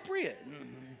that's appropriate.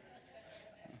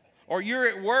 Or you're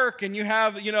at work and you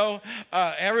have,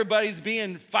 everybody's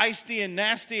being feisty and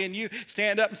nasty and you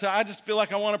stand up and say, I just feel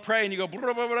like I want to pray. And you go,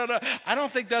 blah, blah, blah, blah. I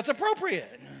don't think that's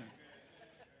appropriate.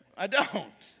 I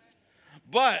don't.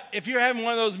 But if you're having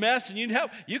one of those mess and you need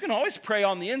help, you can always pray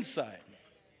on the inside.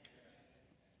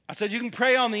 I said you can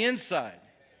pray on the inside.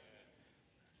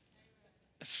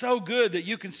 It's so good that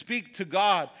you can speak to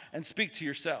God and speak to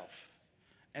yourself.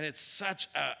 And it's such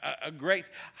a great,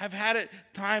 I've had at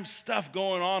times stuff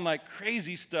going on, like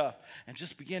crazy stuff, and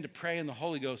just begin to pray in the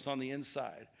Holy Ghost on the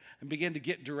inside and begin to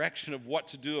get direction of what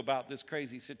to do about this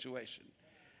crazy situation.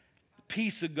 The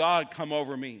peace of God come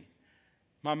over me.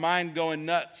 My mind going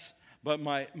nuts, but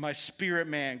my spirit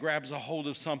man grabs a hold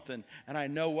of something, and I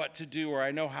know what to do, or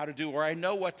I know how to do, or I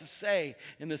know what to say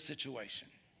in this situation.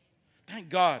 Thank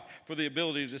God for the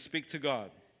ability to speak to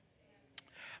God.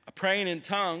 Praying in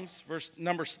tongues,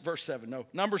 number 7,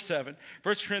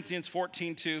 1 Corinthians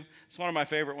 14:2. It's one of my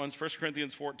favorite ones, 1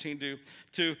 Corinthians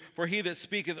 14:2. For he that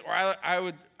speaketh, or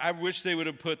I wish they would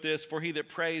have put this, for he that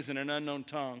prays in an unknown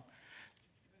tongue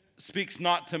speaks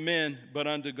not to men, but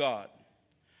unto God.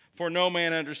 For no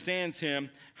man understands him,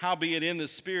 howbeit in the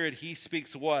Spirit he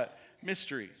speaks what?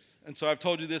 Mysteries. And so I've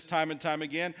told you this time and time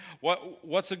again.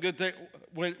 What's a good thing?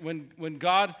 When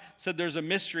God said there's a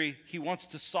mystery, he wants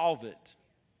to solve it.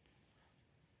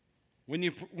 When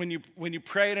you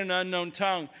pray in an unknown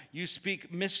tongue, you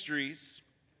speak mysteries.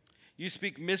 You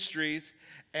speak mysteries,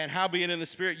 and howbeit in the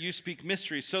Spirit you speak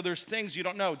mysteries. So there's things you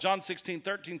don't know. John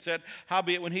 16:13 said,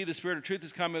 howbeit when he, the Spirit of truth,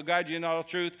 is come, he'll guide you in all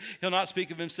truth. He'll not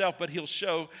speak of himself, but he'll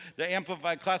show. The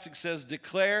Amplified Classic says,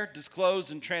 declare,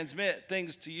 disclose, and transmit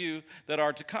things to you that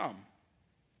are to come.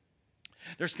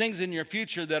 There's things in your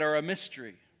future that are a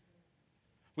mystery.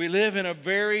 We live in a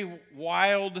very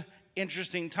wild,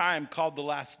 interesting time called the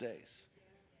last days.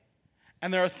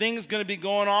 And there are things going to be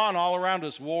going on all around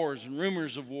us, wars and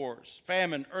rumors of wars,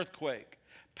 famine, earthquake,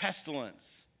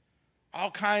 pestilence,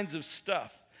 all kinds of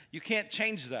stuff. You can't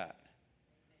change that.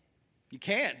 You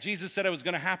can't. Jesus said it was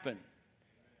going to happen.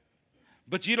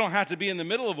 But you don't have to be in the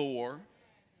middle of a war.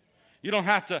 You don't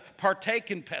have to partake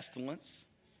in pestilence.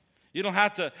 You don't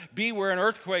have to be where an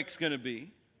earthquake's going to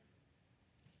be.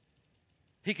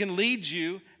 He can lead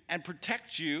you and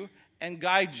protect you and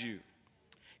guide you.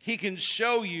 He can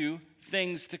show you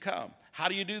things to come. How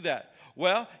do you do that?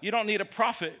 Well, you don't need a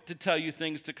prophet to tell you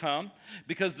things to come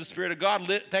because the Spirit of God,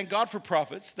 thank God for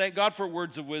prophets, thank God for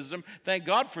words of wisdom, thank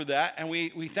God for that, and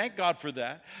we thank God for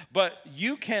that. But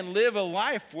you can live a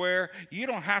life where you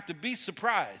don't have to be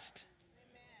surprised.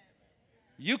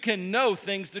 You can know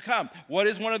things to come. What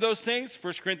is one of those things?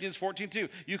 1 Corinthians 14:2.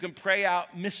 You can pray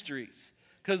out mysteries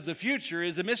because the future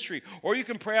is a mystery. Or you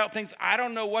can pray out things, I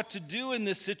don't know what to do in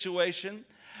this situation.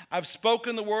 I've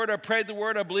spoken the word, I've prayed the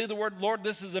word, I believe the word. Lord,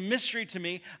 this is a mystery to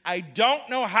me. I don't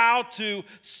know how to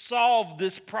solve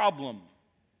this problem.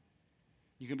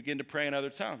 You can begin to pray in other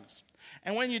tongues.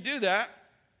 And when you do that,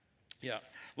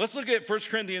 let's look at 1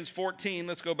 Corinthians 14.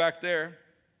 Let's go back there.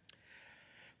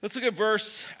 Let's look at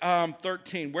verse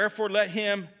 13. Wherefore let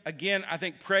him, again, I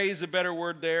think pray is a better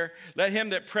word there. Let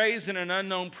him that prays in an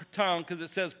unknown tongue, because it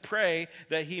says pray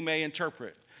that he may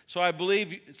interpret. So I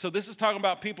believe, so this is talking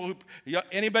about people who,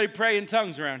 anybody pray in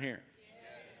tongues around here? Yes.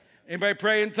 Anybody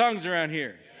pray in tongues around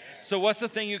here? Yes. So what's the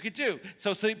thing you could do?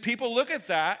 So people look at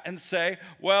that and say,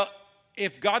 well,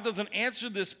 if God doesn't answer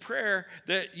this prayer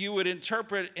that you would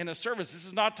interpret in a service, this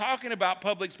is not talking about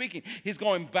public speaking. He's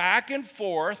going back and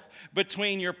forth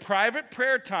between your private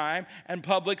prayer time and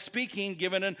public speaking,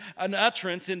 given an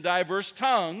utterance in diverse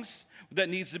tongues that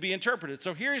needs to be interpreted.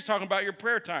 So here he's talking about your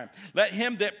prayer time. Let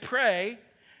him that pray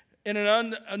in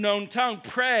an unknown tongue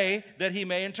pray that he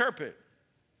may interpret.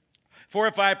 For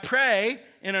if I pray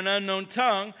in an unknown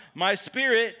tongue, my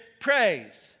spirit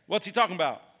prays. What's he talking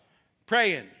about?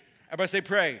 Praying. Everybody say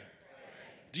pray.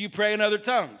 Do you pray in other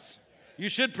tongues? You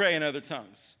should pray in other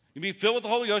tongues. You be filled with the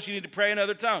Holy Ghost, you need to pray in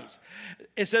other tongues.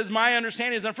 It says, my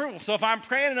understanding is unfruitful. So if I'm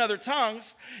praying in other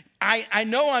tongues, I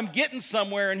know I'm getting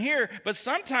somewhere in here, but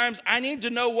sometimes I need to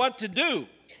know what to do.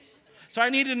 So I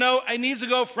need to know, I need to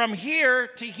go from here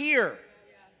to here.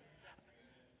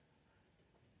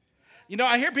 You know,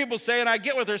 I hear people say, and I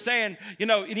get what they're saying, you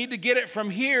know, you need to get it from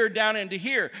here down into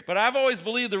here. But I've always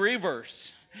believed the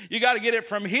reverse. You got to get it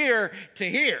from here to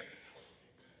here.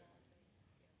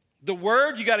 The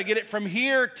word, you got to get it from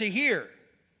here to here.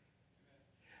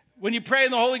 When you pray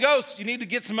in the Holy Ghost, you need to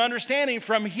get some understanding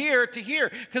from here to here.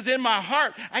 Because in my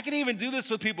heart, I can even do this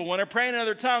with people. When they're praying in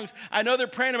other tongues, I know they're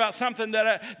praying about something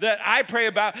that I pray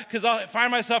about, because I'll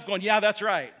find myself going, yeah, that's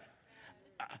right.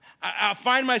 I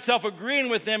find myself agreeing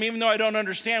with them even though I don't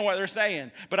understand what they're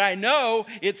saying. But I know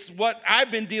it's what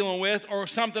I've been dealing with or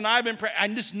something I've been praying. I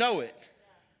just know it.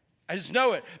 I just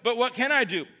know it. But what can I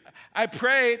do? I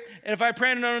pray, and if I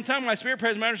pray in an unknown tongue, my spirit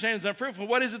prays, my understanding is unfruitful.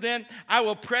 What is it then? I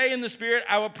will pray in the spirit.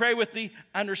 I will pray with the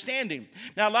understanding.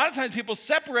 Now, a lot of times people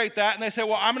separate that, and they say,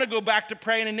 well, I'm going to go back to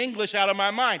praying in English out of my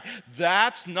mind.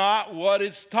 That's not what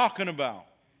it's talking about.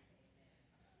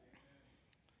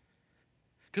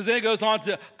 Because then it goes on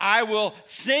to, I will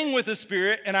sing with the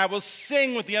Spirit, and I will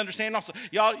sing with the understanding also.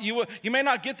 Y'all, you may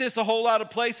not get this a whole lot of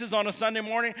places on a Sunday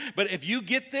morning, but if you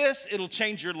get this, it'll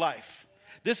change your life.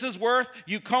 This is worth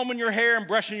you combing your hair and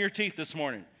brushing your teeth this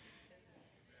morning.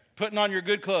 Putting on your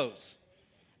good clothes.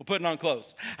 We're putting on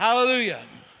clothes. Hallelujah.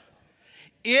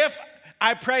 If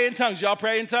I pray in tongues, y'all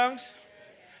pray in tongues?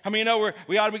 How many you know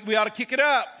we ought to kick it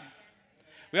up?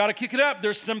 We ought to kick it up.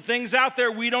 There's some things out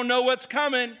there we don't know what's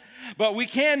coming, but we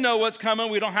can know what's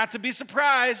coming. We don't have to be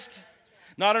surprised.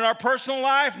 Not in our personal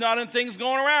life, not in things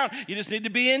going around. You just need to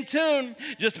be in tune.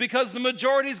 Just because the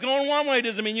majority is going one way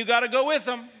doesn't mean you got to go with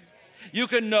them. You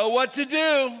can know what to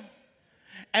do.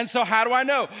 And so how do I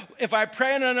know? If I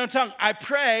pray in an unknown tongue, I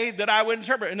pray that I would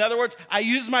interpret. In other words, I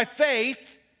use my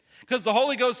faith because the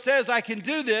Holy Ghost says I can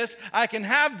do this, I can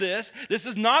have this. This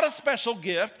is not a special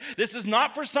gift. This is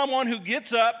not for someone who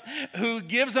gets up, who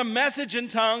gives a message in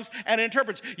tongues and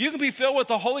interprets. You can be filled with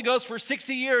the Holy Ghost for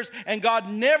 60 years and God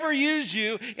never used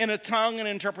you in a tongue and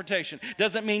interpretation.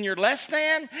 Doesn't mean you're less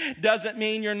than. Doesn't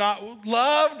mean you're not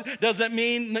loved. Doesn't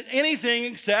mean anything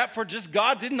except for just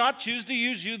God did not choose to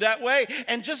use you that way,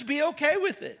 and just be okay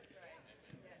with it.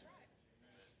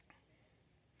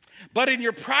 But in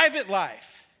your private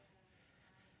life,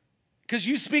 because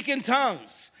you speak in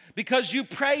tongues, because you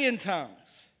pray in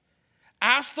tongues,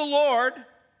 ask the Lord,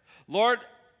 Lord,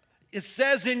 it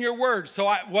says in your word. So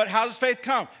how does faith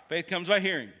come? Faith comes by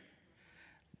hearing.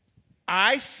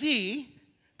 I see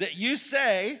that you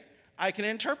say I can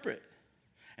interpret.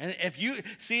 And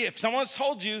if someone's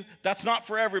told you that's not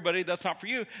for everybody, that's not for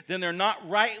you, then they're not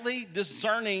rightly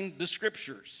discerning the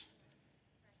scriptures.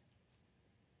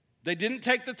 They didn't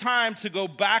take the time to go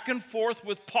back and forth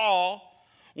with Paul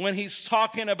when he's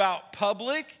talking about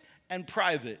public and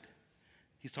private.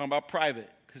 He's talking about private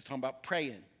because he's talking about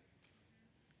praying.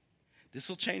 This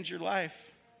will change your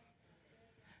life.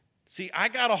 See, I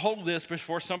got a hold of this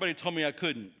before somebody told me I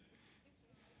couldn't.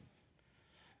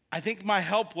 I think my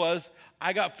help was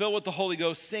I got filled with the Holy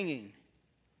Ghost singing.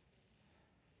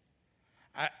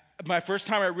 My first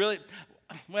time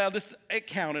it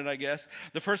counted, I guess.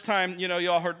 The first time,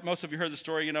 most of you heard the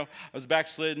story, I was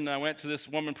backslidden. I went to this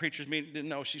woman preacher's meeting, didn't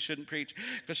know she shouldn't preach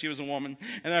because she was a woman.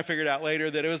 And then I figured out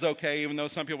later that it was okay, even though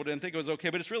some people didn't think it was okay,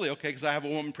 but it's really okay because I have a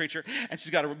woman preacher and she's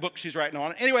got a book she's writing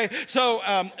on. Anyway, so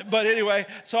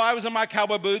I was in my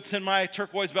cowboy boots and my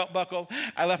turquoise belt buckle.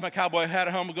 I left my cowboy hat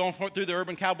at home, going through the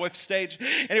urban cowboy stage.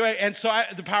 Anyway, and so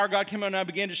the power of God came on and I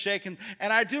began to shake. And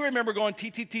I do remember going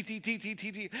T.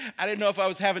 I didn't know if I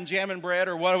was having jam and bread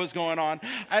or what was going on.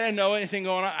 I didn't know anything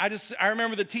going on. I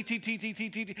remember the T,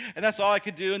 and that's all I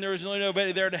could do, and there was really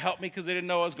nobody there to help me because they didn't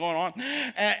know what was going on.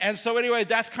 And so anyway,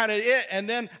 that's kind of it. And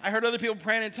then I heard other people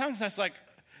praying in tongues, and I was like,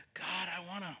 God, I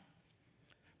want to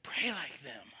pray like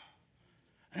them.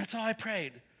 And that's all I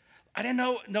prayed. I didn't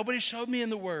know, nobody showed me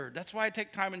in the Word. That's why I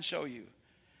take time and show you.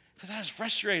 Because I was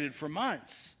frustrated for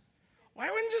months. Why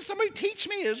wouldn't just somebody teach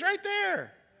me? It was right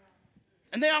there.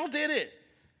 And they all did it.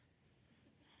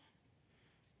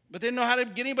 But they didn't know how to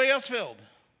get anybody else filled.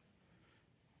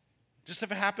 Just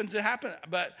if it happens, it happened.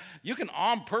 But you can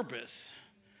on purpose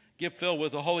get filled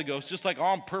with the Holy Ghost, just like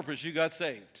on purpose you got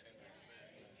saved.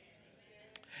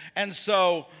 And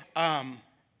so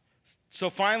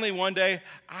finally one day,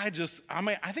 I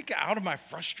think out of my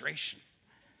frustration,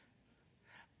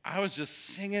 I was just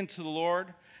singing to the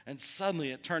Lord, and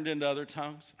suddenly it turned into other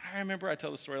tongues. I remember, I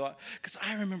tell the story a lot, because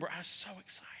I remember I was so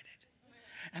excited.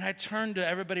 And I turned to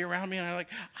everybody around me, and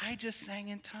I just sang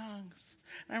in tongues.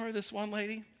 And I remember this one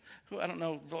lady, who I don't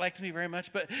know, liked me very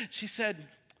much, but she said,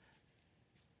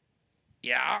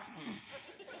 yeah.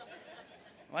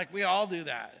 Like we all do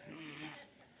that.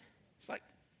 It's like,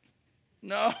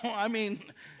 no, I mean,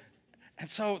 and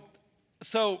so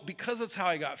because that's how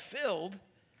I got filled,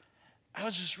 I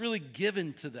was just really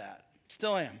given to that.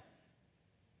 Still am.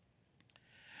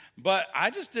 But I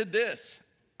just did this.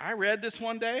 I read this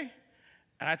one day,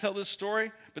 and I tell this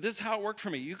story, but this is how it worked for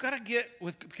me. You got to get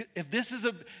with, if this is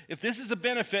a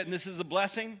benefit and this is a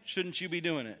blessing, shouldn't you be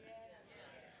doing it?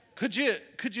 Could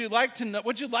you like to know,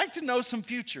 would you like to know some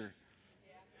future?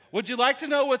 Would you like to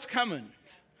know what's coming?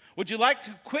 Would you like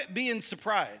to quit being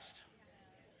surprised?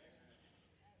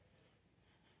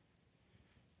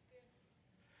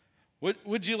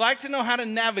 Would you like to know how to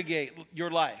navigate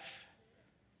your life?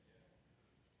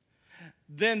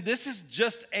 Then this is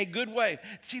just a good way.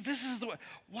 See, this is the way.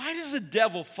 Why does the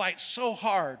devil fight so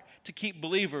hard to keep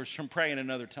believers from praying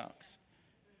in other tongues?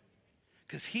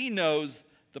 Because he knows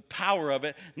the power of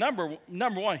it. Number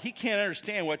one, he can't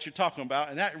understand what you're talking about,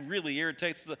 and that really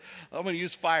irritates I'm going to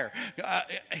use fire.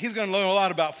 He's going to learn a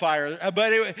lot about fire,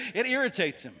 but it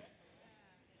irritates him.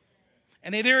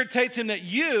 And it irritates him that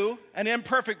you, an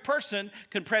imperfect person,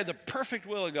 can pray the perfect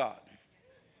will of God.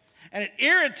 And it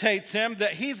irritates him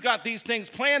that he's got these things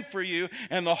planned for you,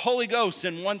 and the Holy Ghost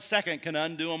in 1 second can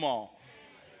undo them all.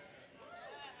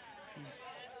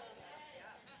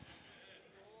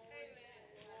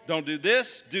 Don't do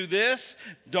this, do this.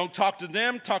 Don't talk to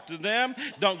them, talk to them.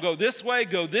 Don't go this way,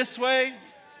 go this way.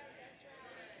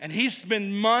 And he's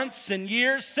spent months and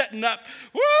years setting up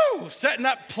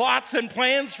plots and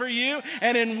plans for you.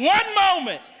 And in one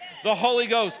moment, the Holy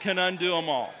Ghost can undo them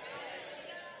all.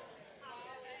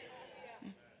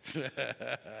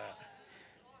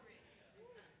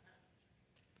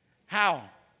 How?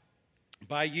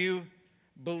 By you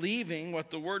believing what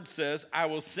the word says, I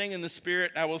will sing in the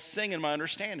spirit, I will sing in my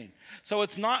understanding. So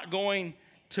it's not going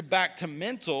back to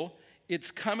mental,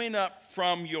 it's coming up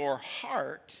from your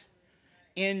heart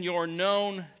in your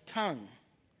known tongue,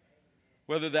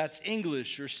 whether that's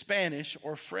English or Spanish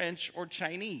or French or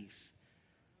Chinese.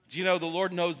 Do you know the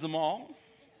Lord knows them all?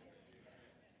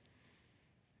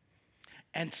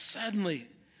 And suddenly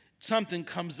something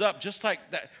comes up, just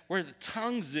like that, where the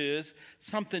tongues is,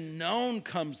 something known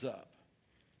comes up.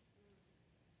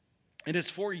 And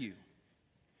it's for you.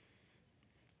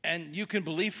 And you can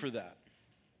believe for that.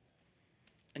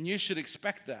 And you should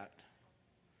expect that.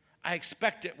 I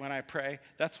expect it when I pray.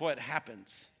 That's what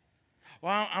happens.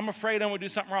 Well, I'm afraid I'm going to do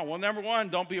something wrong. Well, number one,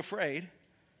 don't be afraid.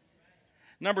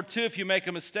 Number two, if you make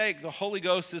a mistake, the Holy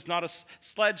Ghost is not a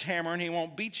sledgehammer and he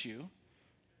won't beat you.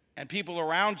 And people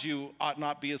around you ought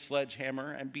not be a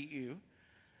sledgehammer and beat you.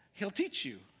 He'll teach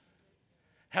you.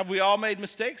 Have we all made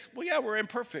mistakes? Well, yeah, we're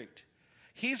imperfect.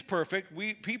 He's perfect.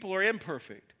 People are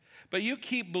imperfect. But you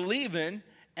keep believing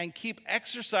and keep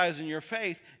exercising your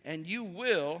faith, and you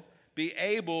will be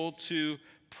able to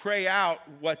pray out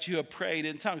what you have prayed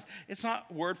in tongues. It's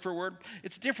not word for word.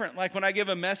 It's different. Like when I give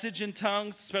a message in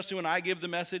tongues, especially when I give the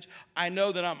message, I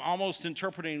know that I'm almost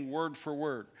interpreting word for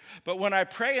word. But when I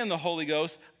pray in the Holy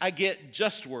Ghost, I get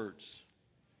just words.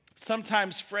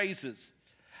 Sometimes phrases.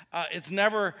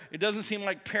 It doesn't seem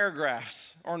like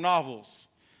paragraphs or novels.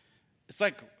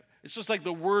 It's just like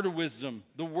the word of wisdom,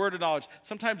 the word of knowledge.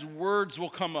 Sometimes words will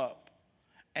come up,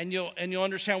 and you'll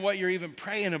understand what you're even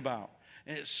praying about.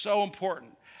 And it's so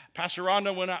important. Pastor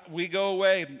Rhonda, when we go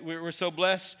away, we're so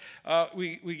blessed.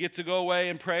 We get to go away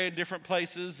and pray in different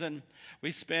places, and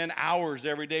we spend hours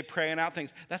every day praying out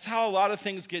things. That's how a lot of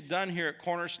things get done here at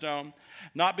Cornerstone.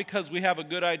 Not because we have a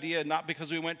good idea, not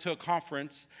because we went to a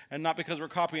conference, and not because we're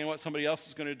copying what somebody else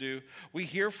is going to do. We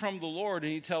hear from the Lord,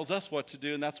 and he tells us what to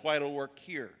do, and that's why it'll work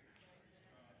here.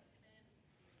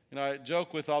 You know, I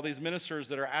joke with all these ministers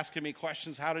that are asking me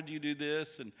questions. How did you do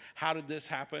this? And how did this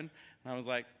happen? And I was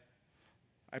like,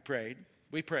 I prayed.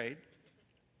 We prayed.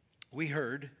 We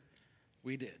heard.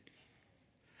 We did.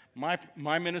 My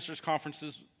ministers'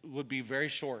 conferences would be very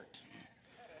short.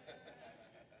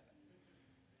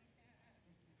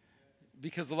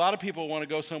 Because a lot of people want to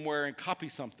go somewhere and copy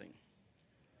something.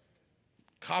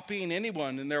 Copying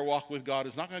anyone in their walk with God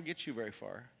is not going to get you very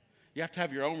far. You have to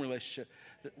have your own relationship.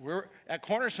 At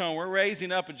Cornerstone, we're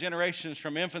raising up generations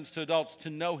from infants to adults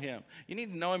to know him. You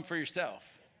need to know him for yourself.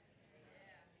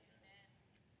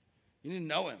 You need to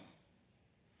know him.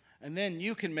 And then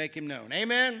you can make him known.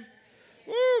 Amen?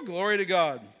 Woo, glory to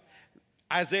God.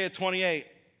 Isaiah 28,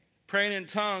 praying in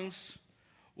tongues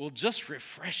will just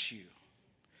refresh you.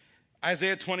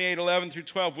 Isaiah 28:11 through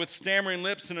 12, with stammering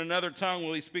lips and another tongue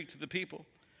will he speak to the people,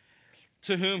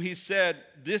 to whom he said,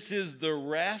 this is the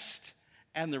rest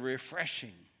and the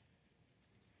refreshing.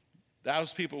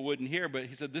 Those people wouldn't hear, but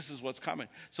he said, this is what's coming.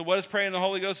 So what does praying in the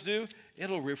Holy Ghost do?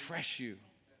 It'll refresh you.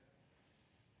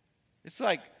 It's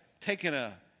like taking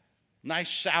a nice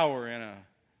shower in a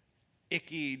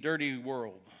icky, dirty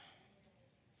world.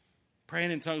 Praying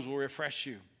in tongues will refresh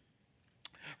you.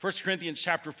 1 Corinthians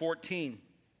chapter 14,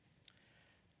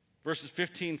 verses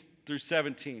 15 through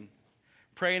 17.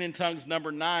 Praying in tongues,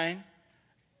 number 9,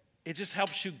 it just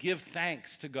helps you give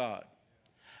thanks to God.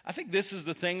 I think this is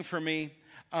the thing for me,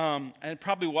 and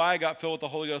probably why I got filled with the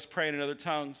Holy Ghost praying in other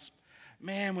tongues.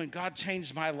 Man, when God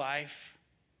changed my life,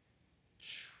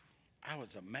 I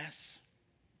was a mess.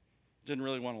 Didn't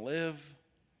really want to live.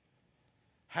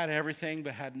 Had everything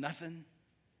but had nothing.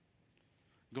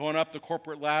 Going up the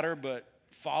corporate ladder but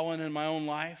falling in my own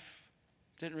life.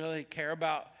 Didn't really care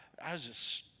about. I was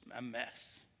just a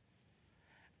mess.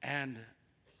 And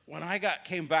when I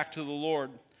came back to the Lord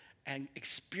and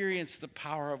experienced the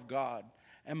power of God,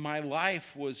 and my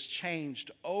life was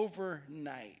changed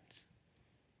overnight,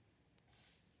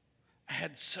 I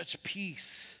had such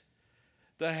peace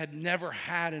that I had never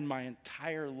had in my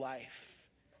entire life.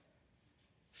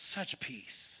 Such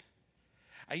peace.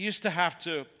 I used to have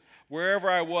to, wherever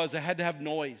I was, I had to have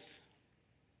noise.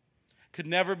 Could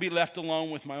never be left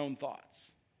alone with my own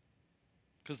thoughts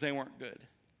because they weren't good.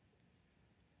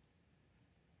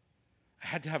 I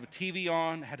had to have a TV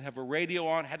on, I had to have a radio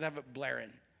on, I had to have it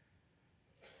blaring.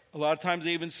 A lot of times I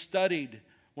even studied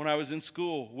when I was in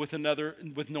school with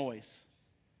noise.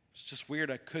 It's just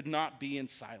weird. I could not be in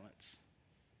silence.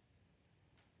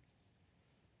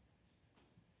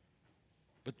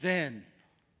 But then,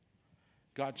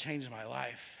 God changed my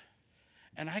life.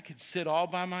 And I could sit all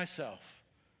by myself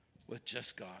with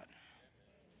just God.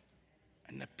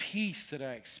 And the peace that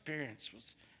I experienced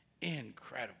was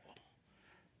incredible.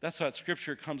 That's why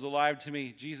Scripture comes alive to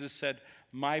me. Jesus said,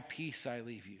 my peace I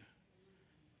leave you.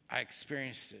 I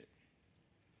experienced it.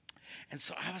 And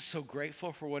so I was so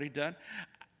grateful for what he'd done.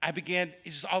 I began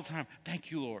just all the time, thank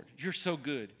you, Lord. You're so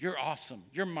good. You're awesome.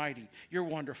 You're mighty. You're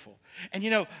wonderful. And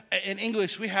in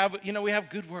English, we have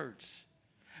good words.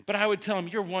 But I would tell him,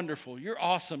 you're wonderful. You're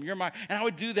awesome. You're mighty. And I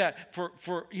would do that for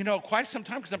quite some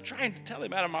time because I'm trying to tell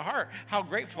him out of my heart how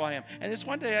grateful I am. And this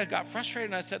one day I got frustrated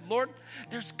and I said, Lord,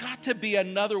 there's got to be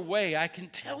another way I can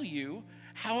tell you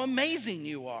how amazing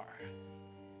you are.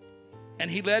 And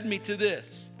he led me to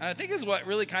this. And I think is what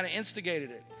really kind of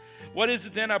instigated it. What is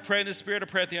it then? I pray in the Spirit, I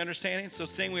pray at the understanding. So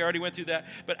sing, we already went through that.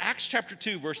 But Acts chapter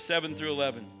 2, verse 7 through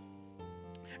 11.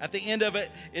 At the end of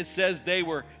it, it says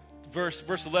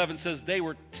verse 11 says, they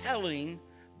were telling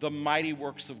the mighty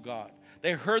works of God.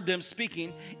 They heard them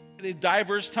speaking in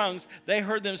diverse tongues. They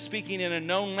heard them speaking in a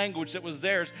known language that was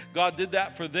theirs. God did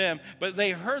that for them. But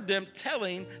they heard them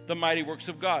telling the mighty works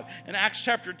of God. In Acts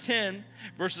chapter 10,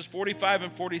 verses 45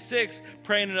 and 46,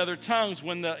 praying in other tongues,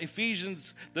 when the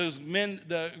Ephesians,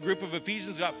 the group of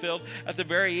Ephesians got filled, at the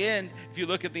very end, if you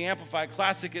look at the Amplified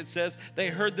Classic, it says, they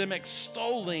heard them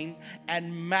extolling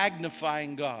and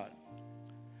magnifying God.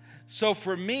 So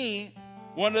for me,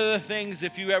 one of the things,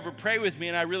 if you ever pray with me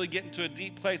and I really get into a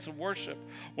deep place of worship,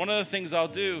 one of the things I'll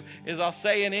do is I'll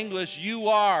say in English, you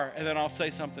are, and then I'll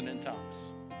say something in tongues.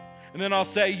 And then I'll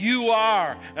say, you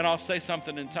are, and I'll say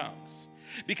something in tongues.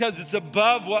 Because it's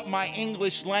above what my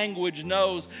English language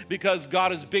knows, because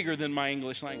God is bigger than my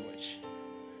English language.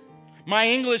 My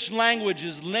English language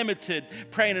is limited.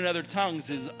 Praying in other tongues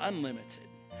is unlimited.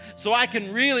 So I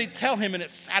can really tell him, and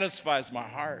it satisfies my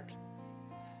heart.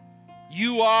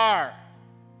 You are.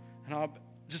 And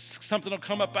something will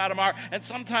come up out of my heart. And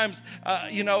sometimes,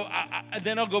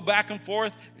 then I'll go back and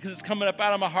forth because it's coming up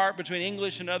out of my heart between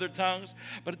English and other tongues.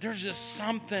 But there's just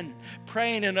something,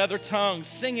 praying in other tongues,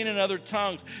 singing in other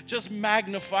tongues, just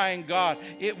magnifying God.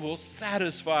 It will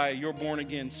satisfy your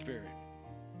born-again spirit.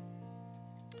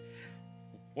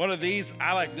 One of these,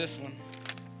 I like this one.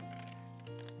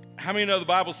 How many know the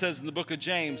Bible says in the book of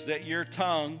James that your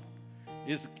tongue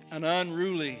is an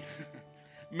unruly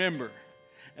member?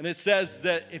 And it says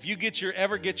that if you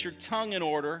ever get your tongue in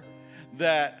order,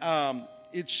 that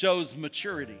it shows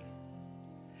maturity.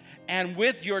 And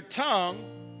with your tongue,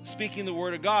 speaking the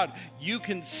word of God, you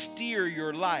can steer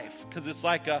your life, because it's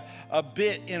like a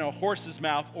bit in a horse's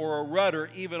mouth or a rudder,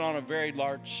 even on a very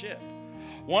large ship.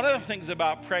 One of the things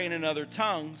about praying in other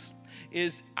tongues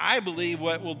is, I believe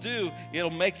what it will do,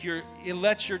 it'll let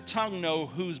your tongue know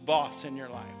who's boss in your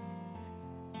life.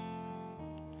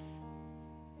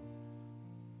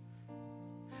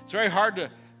 It's very hard to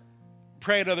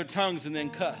pray in other tongues and then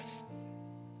cuss.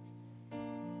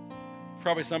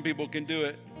 Probably some people can do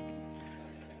it,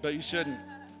 but you shouldn't.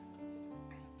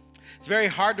 It's very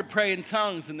hard to pray in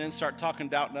tongues and then start talking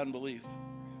doubt and unbelief,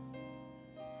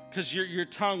 because your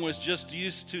tongue was just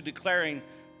used to declaring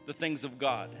the things of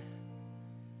God.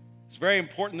 It's very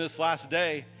important this last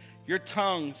day. Your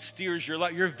tongue steers your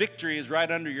life. Your victory is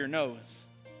right under your nose.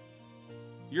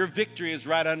 Your victory is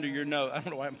right under your nose. I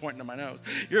don't know why I'm pointing to my nose.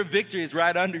 Your victory is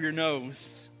right under your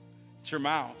nose. It's your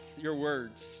mouth, your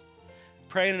words.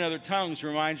 Praying in other tongues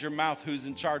reminds your mouth who's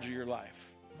in charge of your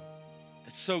life.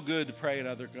 It's so good to pray in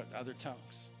other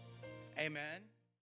tongues. Amen.